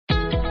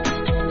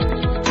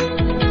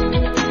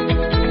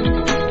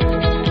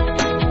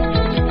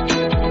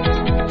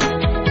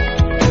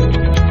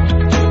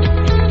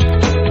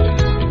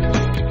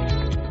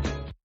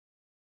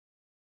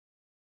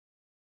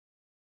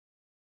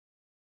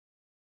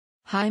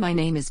Hi, my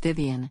name is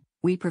Vivian.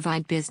 We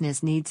provide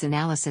business needs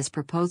analysis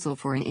proposal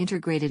for an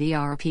integrated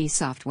ERP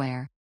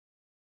software.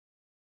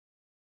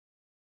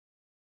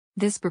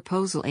 This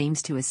proposal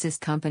aims to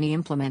assist company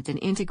implement an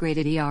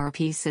integrated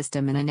ERP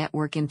system in a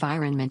network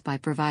environment by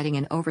providing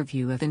an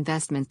overview of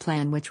investment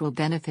plan which will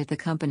benefit the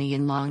company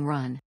in long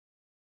run.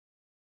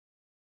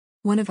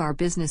 One of our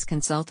business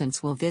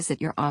consultants will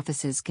visit your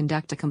offices,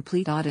 conduct a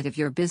complete audit of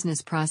your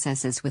business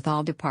processes with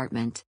all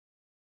department.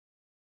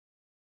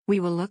 We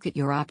will look at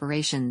your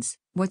operations,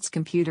 what's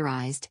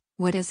computerized,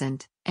 what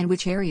isn't, and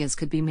which areas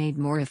could be made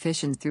more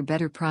efficient through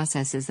better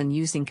processes and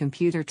using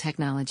computer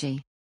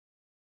technology.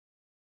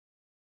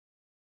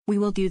 We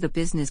will do the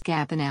business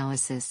gap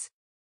analysis.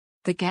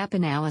 The gap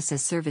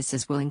analysis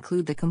services will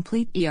include the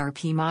complete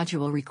ERP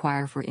module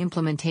required for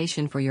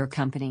implementation for your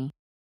company.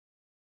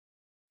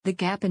 The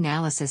gap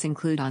analysis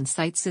include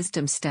on-site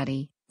system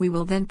study. We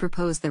will then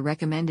propose the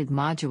recommended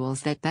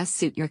modules that best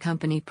suit your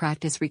company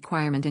practice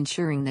requirement,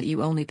 ensuring that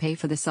you only pay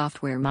for the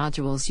software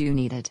modules you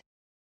needed.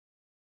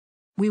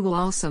 We will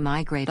also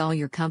migrate all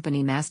your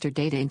company master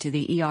data into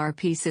the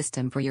ERP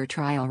system for your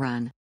trial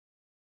run.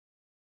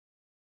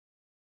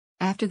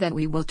 After that,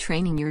 we will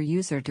training your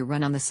user to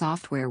run on the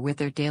software with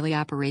their daily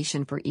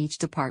operation for each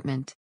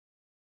department.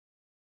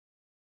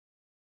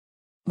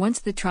 Once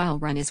the trial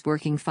run is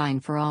working fine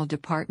for all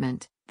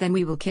department, then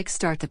we will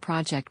kickstart the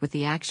project with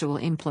the actual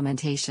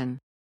implementation.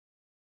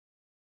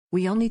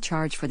 We only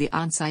charge for the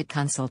on-site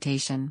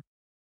consultation,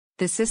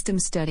 the system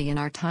study, and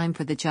our time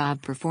for the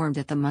job performed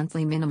at the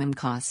monthly minimum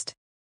cost.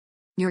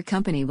 Your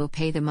company will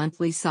pay the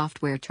monthly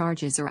software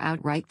charges or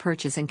outright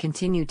purchase and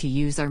continue to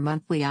use our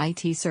monthly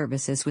IT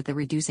services with a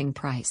reducing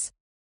price.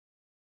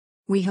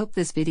 We hope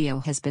this video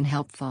has been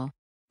helpful.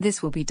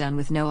 This will be done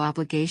with no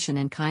obligation,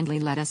 and kindly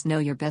let us know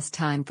your best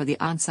time for the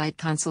on-site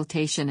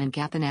consultation and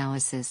gap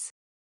analysis.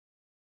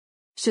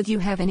 Should you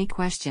have any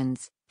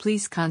questions,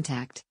 please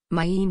contact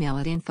my email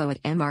at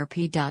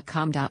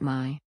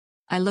info@mrp.com.my.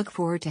 I look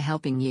forward to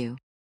helping you.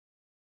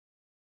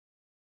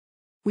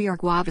 We are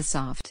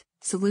GuavaSoft,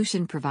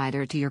 solution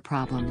provider to your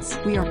problems.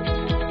 We are